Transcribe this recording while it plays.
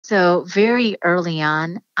So very early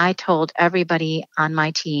on, I told everybody on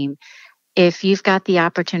my team, if you've got the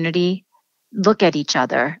opportunity, look at each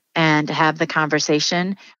other and have the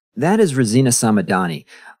conversation. That is Rosina Samadani,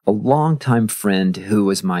 a longtime friend who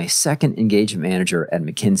was my second engagement manager at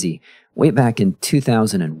McKinsey way back in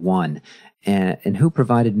 2001, and who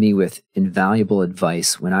provided me with invaluable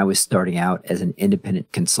advice when I was starting out as an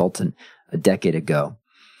independent consultant a decade ago.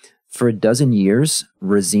 For a dozen years,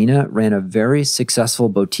 Rosina ran a very successful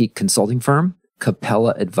boutique consulting firm,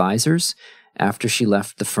 Capella Advisors. After she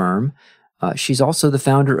left the firm, she's also the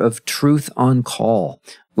founder of Truth on Call,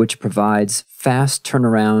 which provides fast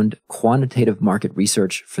turnaround quantitative market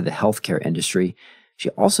research for the healthcare industry. She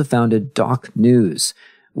also founded DocNews,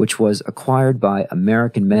 which was acquired by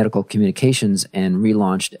American Medical Communications and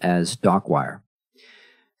relaunched as DocWire.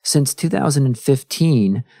 Since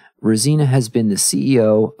 2015, Rosina has been the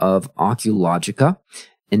CEO of Oculogica,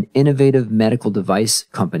 an innovative medical device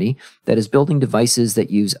company that is building devices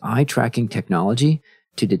that use eye-tracking technology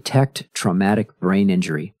to detect traumatic brain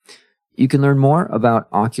injury. You can learn more about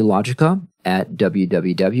Oculogica at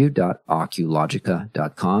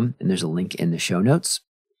www.oculogica.com, and there's a link in the show notes.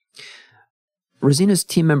 Rosina's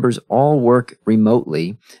team members all work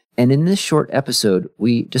remotely, and in this short episode,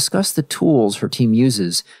 we discuss the tools her team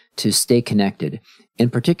uses to stay connected, in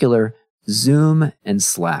particular, Zoom and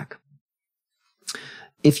Slack.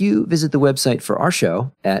 If you visit the website for our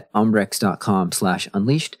show at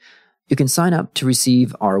umbrex.com/unleashed, you can sign up to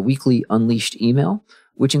receive our weekly Unleashed email,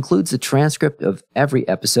 which includes a transcript of every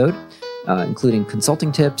episode, including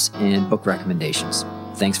consulting tips and book recommendations.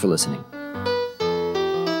 Thanks for listening.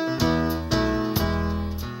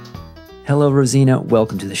 Hello, Rosina.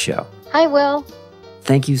 Welcome to the show. Hi, Will.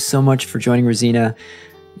 Thank you so much for joining, Rosina.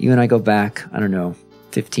 You and I go back,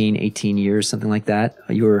 15, 18 years, something like that.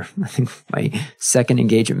 You were, I think, my second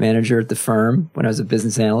engagement manager at the firm when I was a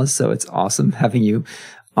business analyst. So it's awesome having you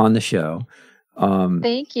on the show.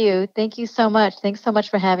 Thank you. Thank you so much. Thanks so much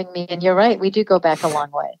for having me. And you're right, we do go back a long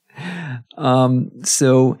way.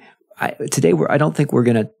 Today, I don't think we're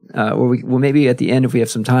going to, maybe at the end, if we have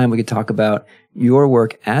some time, we could talk about your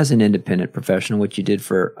work as an independent professional, which you did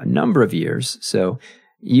for a number of years. So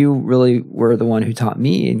you really were the one who taught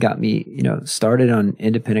me and got me, started on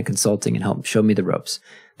independent consulting and helped show me the ropes.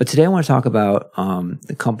 But today I want to talk about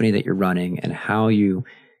the company that you're running and how you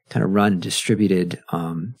kind of run a distributed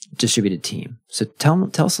team. So tell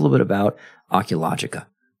us a little bit about Oculogica.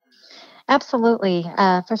 Absolutely.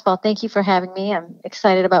 First of all, thank you for having me. I'm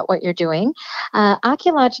excited about what you're doing.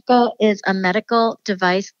 Oculogica is a medical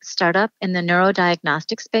device startup in the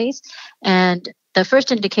neurodiagnostic space, and the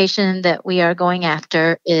first indication that we are going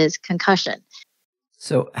after is concussion.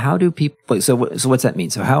 So how do people, so what's that mean?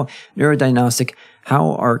 So how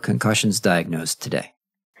are concussions diagnosed today?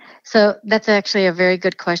 So that's actually a very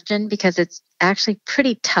good question because it's actually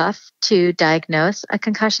pretty tough to diagnose a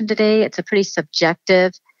concussion today. It's a pretty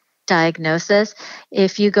subjective diagnosis.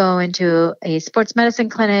 If you go into a sports medicine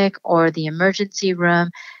clinic or the emergency room,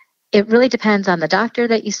 it really depends on the doctor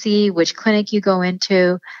that you see, which clinic you go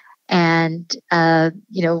into, and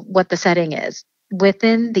what the setting is.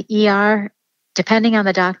 Within the ER, depending on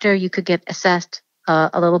the doctor, you could get assessed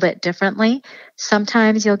a little bit differently.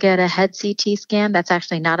 Sometimes you'll get a head CT scan. That's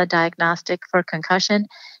actually not a diagnostic for concussion.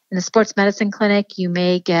 In the sports medicine clinic, you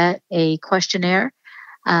may get a questionnaire.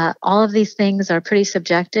 All of these things are pretty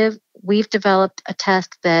subjective. We've developed a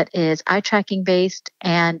test that is eye tracking based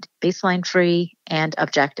and baseline free and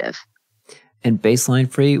objective. And baseline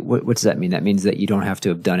free, what does that mean? That means that you don't have to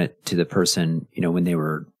have done it to the person,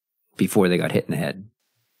 before they got hit in the head.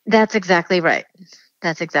 That's exactly right.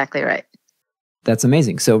 That's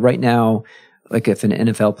amazing. So right now, like if an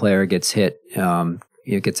NFL player gets hit,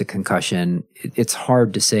 gets a concussion, it's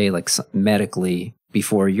hard to say medically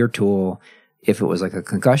before your tool if it was like a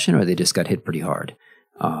concussion or they just got hit pretty hard.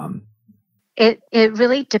 It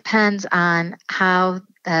really depends on how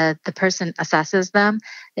the person assesses them.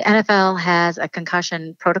 The NFL has a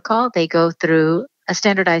concussion protocol. They go through a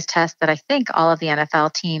standardized test that I think all of the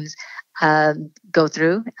NFL teams go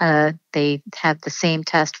through. They have the same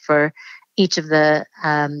test for each of the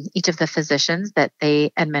physicians that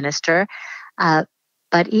they administer.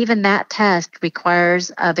 But even that test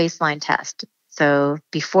requires a baseline test. So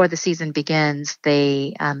before the season begins,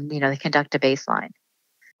 they conduct a baseline.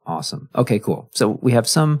 Awesome. Okay, cool. So we have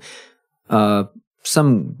some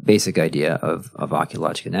basic idea of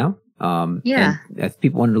Oculogica now. Yeah. And if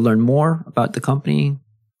people wanted to learn more about the company,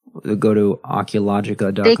 go to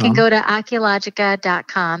oculogica.com. They can go to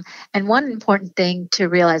oculogica.com. And one important thing to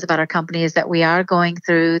realize about our company is that we are going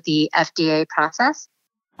through the FDA process.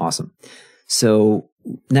 Awesome. So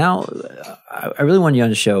now I really want you on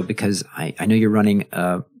the show because I know you're running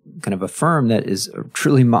kind of a firm that is a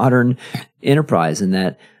truly modern enterprise, and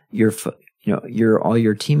that all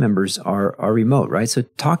your team members are remote, right? So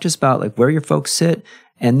talk to us about like where your folks sit,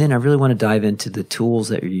 and then I really want to dive into the tools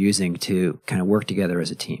that you're using to kind of work together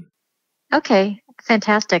as a team. Okay,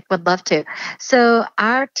 fantastic. Would love to. So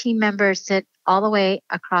our team members sit all the way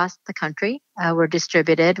across the country. We're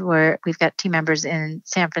distributed. We've got team members in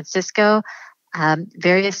San Francisco,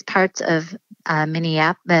 various parts of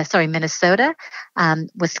Minnesota,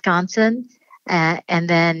 Wisconsin, and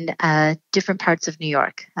then different parts of New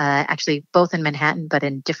York, actually both in Manhattan, but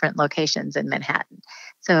in different locations in Manhattan.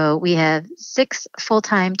 So we have 6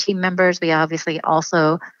 full-time team members. We obviously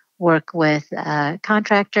also work with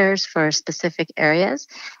contractors for specific areas,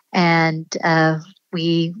 and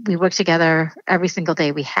we work together every single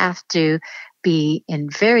day. We have to be in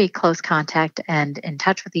very close contact and in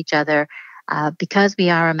touch with each other. Because we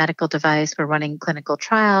are a medical device, we're running clinical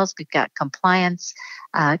trials, we've got compliance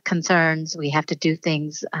concerns, we have to do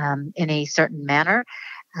things in a certain manner.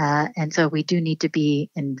 And so we do need to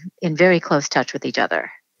be in very close touch with each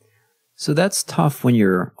other. So that's tough when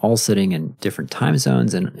you're all sitting in different time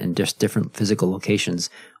zones and just different physical locations.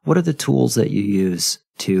 What are the tools that you use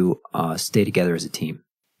to stay together as a team?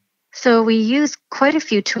 So we use quite a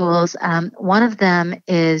few tools. One of them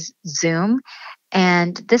is Zoom.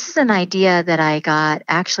 And this is an idea that I got.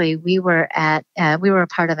 Actually, we were a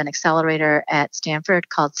part of an accelerator at Stanford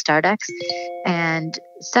called StartX, and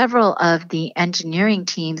several of the engineering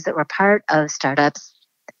teams that were part of startups,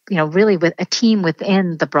 really with a team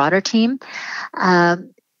within the broader team,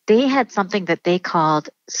 they had something that they called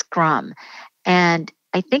Scrum. And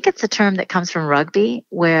I think it's a term that comes from rugby,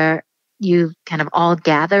 where you kind of all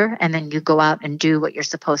gather and then you go out and do what you're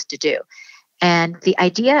supposed to do. And the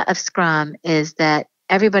idea of Scrum is that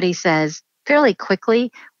everybody says fairly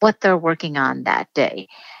quickly what they're working on that day.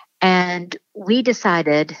 And we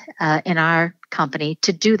decided in our company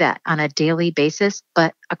to do that on a daily basis,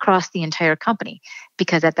 but across the entire company,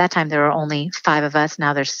 because at that time there were only 5 of us,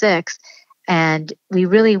 now there's 6. And we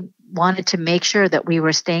really wanted to make sure that we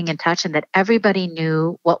were staying in touch and that everybody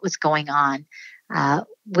knew what was going on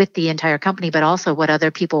with the entire company, but also what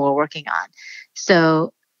other people were working on.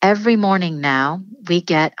 So every morning now, we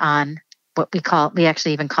get on what we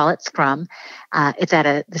actually even call it Scrum. It's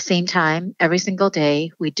at the same time every single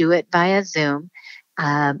day. We do it via Zoom.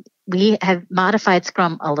 We have modified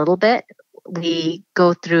Scrum a little bit. We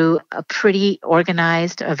go through a very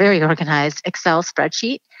organized Excel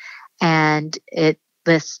spreadsheet, and it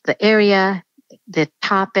lists the area, the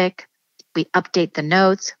topic. We update the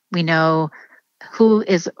notes. We know who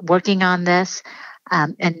is working on this.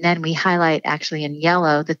 And then we highlight actually in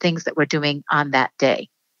yellow the things that we're doing on that day.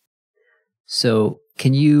 So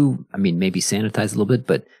can you, maybe sanitize a little bit,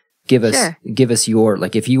 but give us your,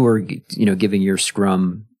 like if you were, giving your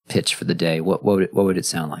Scrum pitch for the day, what would it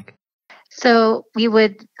sound like? So we've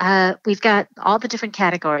got all the different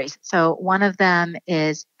categories. So one of them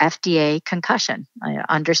is FDA concussion,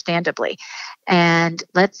 understandably. And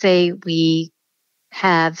let's say we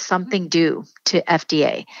have something due to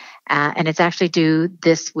FDA, and it's actually due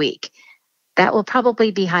this week. That will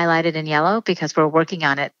probably be highlighted in yellow because we're working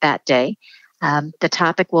on it that day. The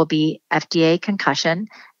topic will be FDA concussion.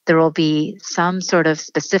 There will be some sort of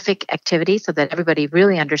specific activity so that everybody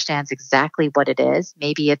really understands exactly what it is.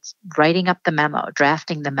 Maybe it's writing up the memo,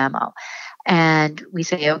 drafting the memo. And we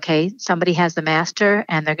say, okay, somebody has the master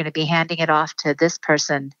and they're going to be handing it off to this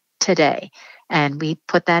person today. And we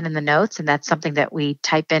put that in the notes, and that's something that we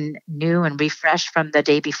type in new and refresh from the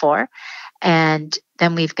day before. And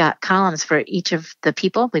then we've got columns for each of the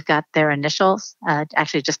people. We've got their initials,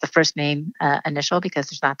 actually just the first name initial, because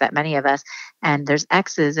there's not that many of us. And there's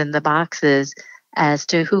X's in the boxes as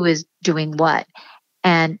to who is doing what.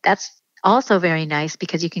 And that's also very nice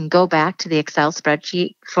because you can go back to the Excel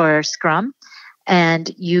spreadsheet for Scrum and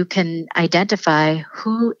you can identify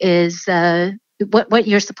who is what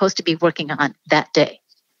you're supposed to be working on that day.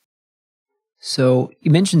 So you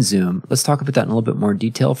mentioned Zoom. Let's talk about that in a little bit more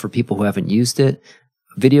detail for people who haven't used it.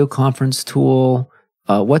 Video conference tool.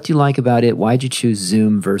 What do you like about it? Why did you choose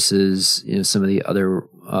Zoom versus some of the other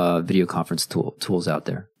video conference tools out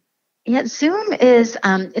there? Yeah, Zoom is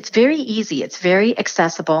it's very easy. It's very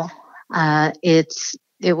accessible. It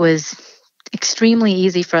was extremely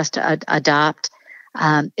easy for us to adopt.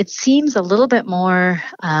 It seems a little bit more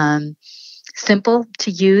simple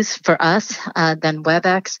to use for us than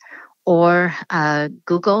WebEx or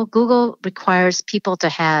Google. Google requires people to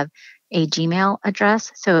have a Gmail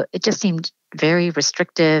address, so it just seemed very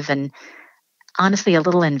restrictive, and honestly a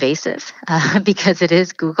little invasive because it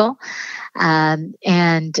is Google. And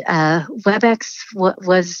WebEx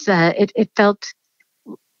was it felt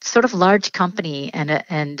sort of large company and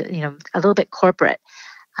a little bit corporate.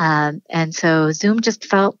 And so Zoom just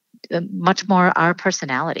felt much more our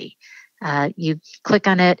personality. You click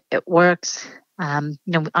on it, it works.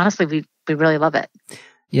 Honestly, we really love it.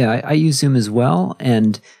 Yeah, I use Zoom as well.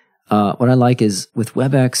 And what I like is with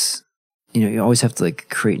WebEx, you always have to like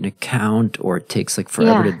create an account, or it takes like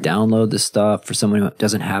forever to download the stuff for someone who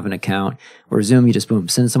doesn't have an account. Or Zoom, you just boom,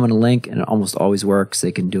 send someone a link and it almost always works.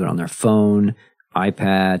 They can do it on their phone,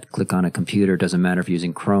 iPad, click on a computer. Doesn't matter if you're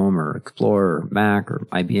using Chrome or Explorer or Mac or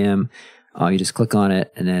IBM. You just click on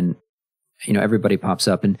it and then, everybody pops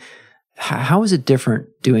up. And how is it different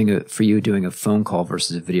doing a phone call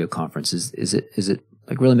versus a video conference? Is it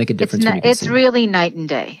like really make a difference? It's really night and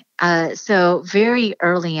day. So very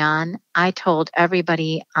early on, I told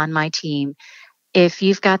everybody on my team, if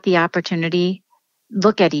you've got the opportunity,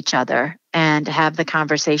 look at each other and have the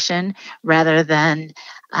conversation rather than,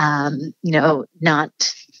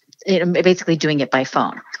 not basically doing it by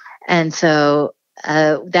phone. And so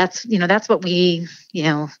that's what we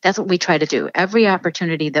try to do. Every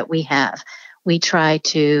opportunity that we have, we try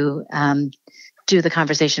to do the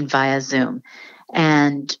conversation via Zoom.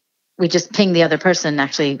 And we just ping the other person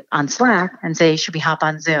actually on Slack and say, should we hop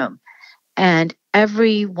on Zoom? And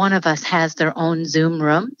every one of us has their own Zoom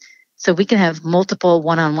room. So we can have multiple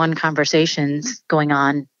one-on-one conversations going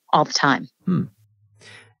on all the time.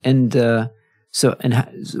 And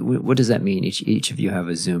what does that mean? Each of you have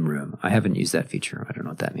a Zoom room. I haven't used that feature. I don't know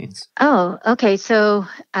what that means. Oh, okay. So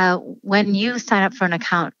when you sign up for an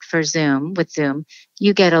account for Zoom with Zoom,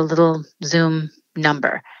 you get a little Zoom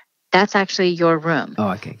number. That's actually your room.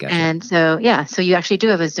 Oh, okay, gotcha. And so, so you actually do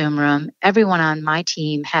have a Zoom room. Everyone on my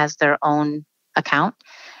team has their own account,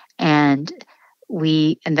 and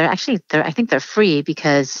I think they're free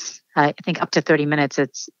because I think up to 30 minutes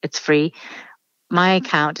it's free. My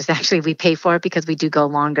account is actually, we pay for it because we do go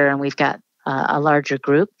longer and we've got a larger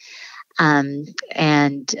group. We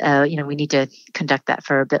need to conduct that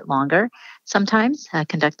for a bit longer sometimes,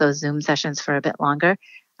 conduct those Zoom sessions for a bit longer.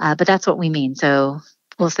 But that's what we mean. So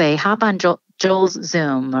we'll say, hop on Joel's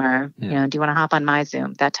Zoom, or, do you want to hop on my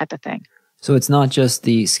Zoom, that type of thing. So it's not just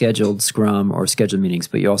the scheduled Scrum or scheduled meetings,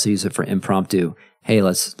 but you also use it for impromptu. Hey,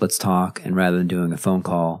 let's talk. And rather than doing a phone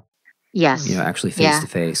call, yes, actually face to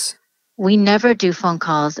face. We never do phone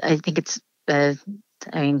calls. I think it's,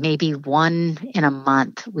 maybe one in a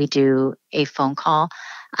month we do a phone call.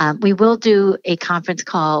 We will do a conference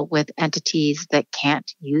call with entities that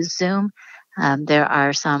can't use Zoom. There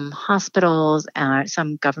are some hospitals,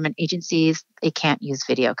 some government agencies, they can't use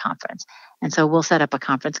video conference. And so we'll set up a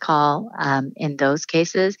conference call in those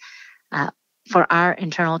cases. For our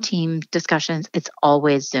internal team discussions, it's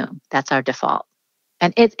always Zoom. That's our default.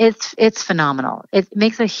 And it's phenomenal. It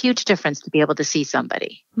makes a huge difference to be able to see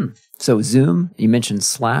somebody. So Zoom, you mentioned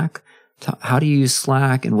Slack. How do you use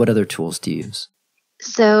Slack, and what other tools do you use?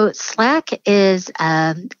 So Slack is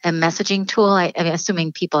a messaging tool. I'm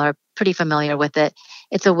assuming people are pretty familiar with it.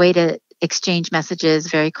 It's a way to exchange messages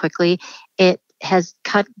very quickly. It has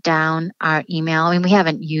cut down our email. We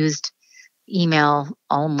haven't used email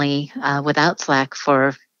only without Slack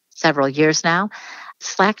for several years now.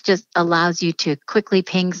 Slack just allows you to quickly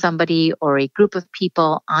ping somebody or a group of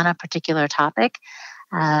people on a particular topic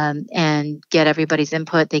and get everybody's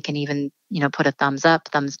input. They can even, put a thumbs up,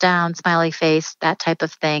 thumbs down, smiley face, that type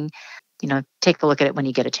of thing. Take a look at it when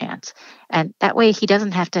you get a chance. And that way he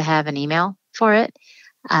doesn't have to have an email for it.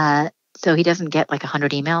 So he doesn't get like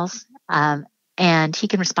 100 emails. And he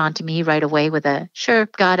can respond to me right away with a, sure,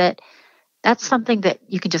 got it. That's something that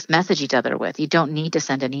you can just message each other with. You don't need to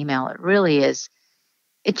send an email. It really is.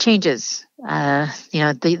 It changes,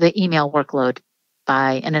 the email workload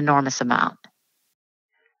by an enormous amount.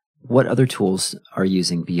 What other tools are you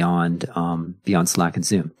using beyond Slack and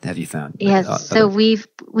Zoom? Have you found? Yes, so we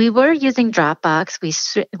were using Dropbox.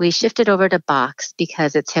 We shifted over to Box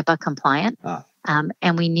because it's HIPAA compliant,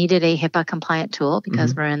 and we needed a HIPAA compliant tool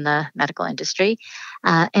because we're in the medical industry.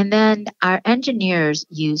 And then our engineers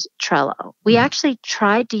use Trello. We actually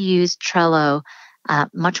tried to use Trello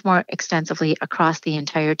much more extensively across the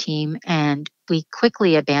entire team, and we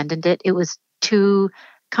quickly abandoned it. It was too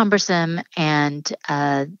cumbersome and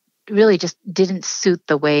really just didn't suit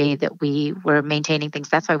the way that we were maintaining things.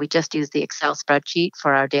 That's why we just use the Excel spreadsheet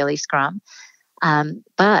for our daily Scrum.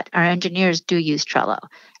 But our engineers do use Trello,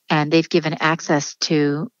 and they've given access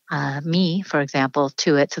to me, for example,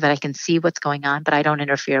 to it so that I can see what's going on, but I don't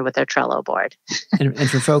interfere with their Trello board. and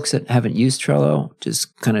for folks that haven't used Trello,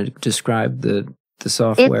 just kind of describe the the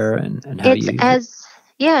software and how you use it?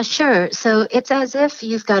 Yeah, sure. So it's as if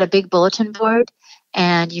you've got a big bulletin board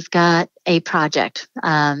and you've got a project.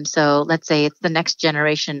 So let's say it's the next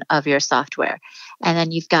generation of your software. And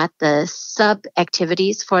then you've got the sub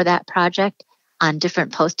activities for that project on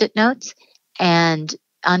different Post-it notes. And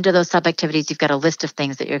under those sub activities, you've got a list of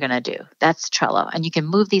things that you're going to do. That's Trello. And you can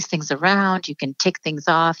move these things around. You can tick things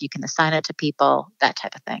off. You can assign it to people, that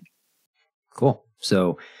type of thing. Cool.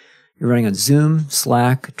 So you're running on Zoom,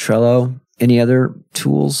 Slack, Trello. Any other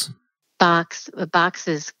tools? Box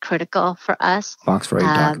is critical for us. Box for your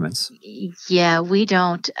documents. Yeah, we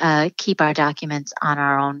don't keep our documents on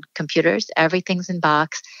our own computers. Everything's in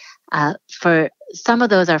Box. For some of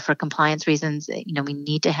those are for compliance reasons. We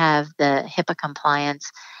need to have the HIPAA compliance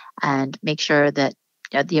and make sure that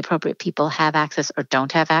the appropriate people have access or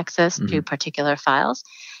don't have access to particular files.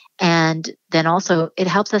 And then also it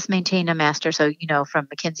helps us maintain a master. So, from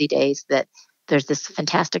McKinsey days that there's this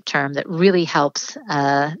fantastic term that really helps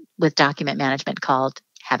with document management called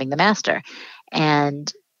having the master. And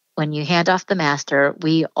when you hand off the master,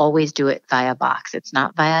 we always do it via Box. It's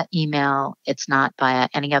not via email. It's not via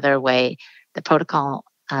any other way. The protocol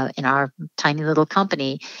in our tiny little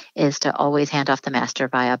company is to always hand off the master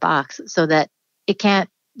via Box so that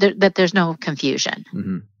that there's no confusion.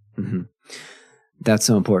 Mm-hmm. Mm-hmm. That's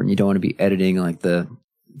so important. You don't want to be editing like the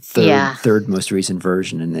third most recent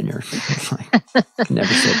version, and then you're like,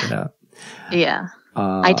 never sort it out. Yeah.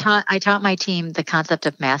 I taught my team the concept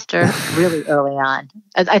of master really early on.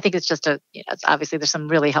 I think it's just it's obviously there's some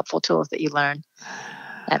really helpful tools that you learn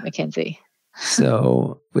at McKinsey.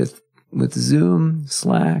 So with Zoom,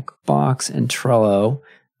 Slack, Box, and Trello,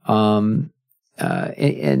 and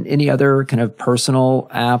any other kind of personal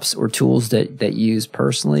apps or tools that you use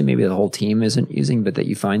personally, maybe the whole team isn't using, but that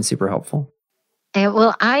you find super helpful?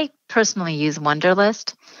 Well, I personally use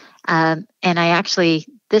Wunderlist, and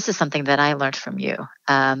this is something that I learned from you,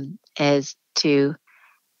 is to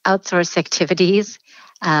outsource activities,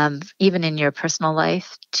 even in your personal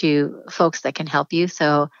life, to folks that can help you.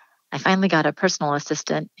 So I finally got a personal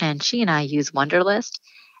assistant, and she and I use Wunderlist,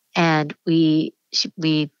 and we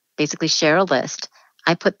basically share a list.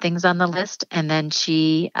 I put things on the list, and then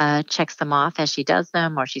she checks them off as she does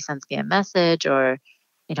them, or she sends me a message, or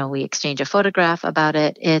we exchange a photograph about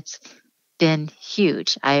it. It's been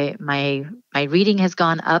huge. My reading has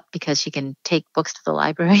gone up because she can take books to the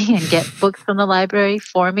library and get books from the library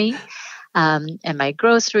for me. And my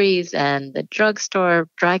groceries and the drugstore,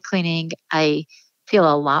 dry cleaning, I feel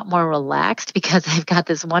a lot more relaxed because I've got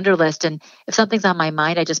this Wunderlist. And if something's on my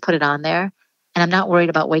mind, I just put it on there. And I'm not worried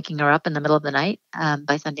about waking her up in the middle of the night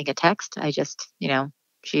by sending a text. I just,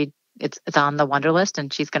 it's on the Wunderlist,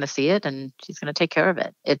 and she's going to see it, and she's going to take care of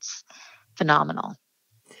it. It's phenomenal.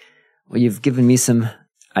 Well, you've given me some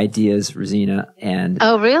ideas, Rosina, and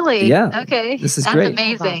oh, really? Yeah. Okay, this is That's great.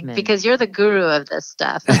 Amazing, because you're the guru of this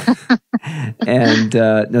stuff. And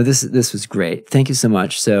no, this was great. Thank you so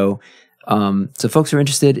much. So folks who are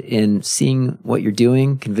interested in seeing what you're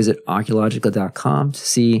doing can visit Archaeological.com to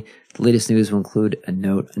see the latest news. We'll include a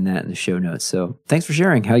note on that in the show notes. So thanks for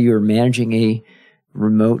sharing how you're managing a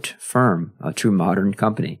remote firm, a true modern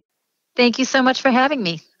company. Thank you so much for having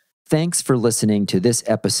me. Thanks for listening to this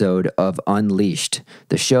episode of Unleashed,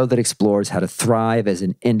 the show that explores how to thrive as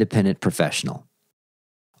an independent professional.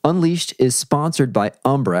 Unleashed is sponsored by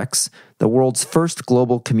Umbrex, the world's first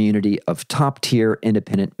global community of top-tier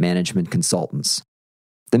independent management consultants.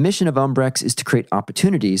 The mission of Umbrex is to create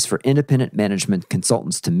opportunities for independent management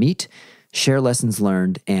consultants to meet, share lessons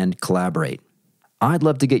learned, and collaborate. I'd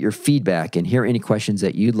love to get your feedback and hear any questions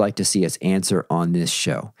that you'd like to see us answer on this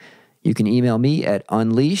show. You can email me at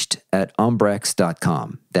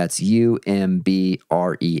unleashed@umbrex.com. That's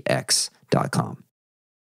UMBREX.com.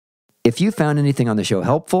 If you found anything on the show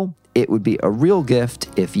helpful, it would be a real gift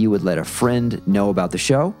if you would let a friend know about the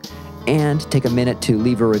show and take a minute to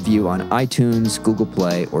leave a review on iTunes, Google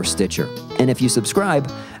Play, or Stitcher. And if you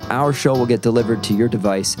subscribe, our show will get delivered to your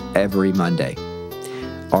device every Monday.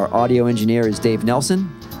 Our audio engineer is Dave Nelson.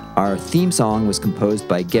 Our theme song was composed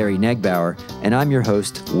by Gary Negbauer, and I'm your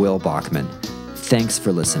host, Will Bachman. Thanks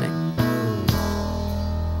for listening.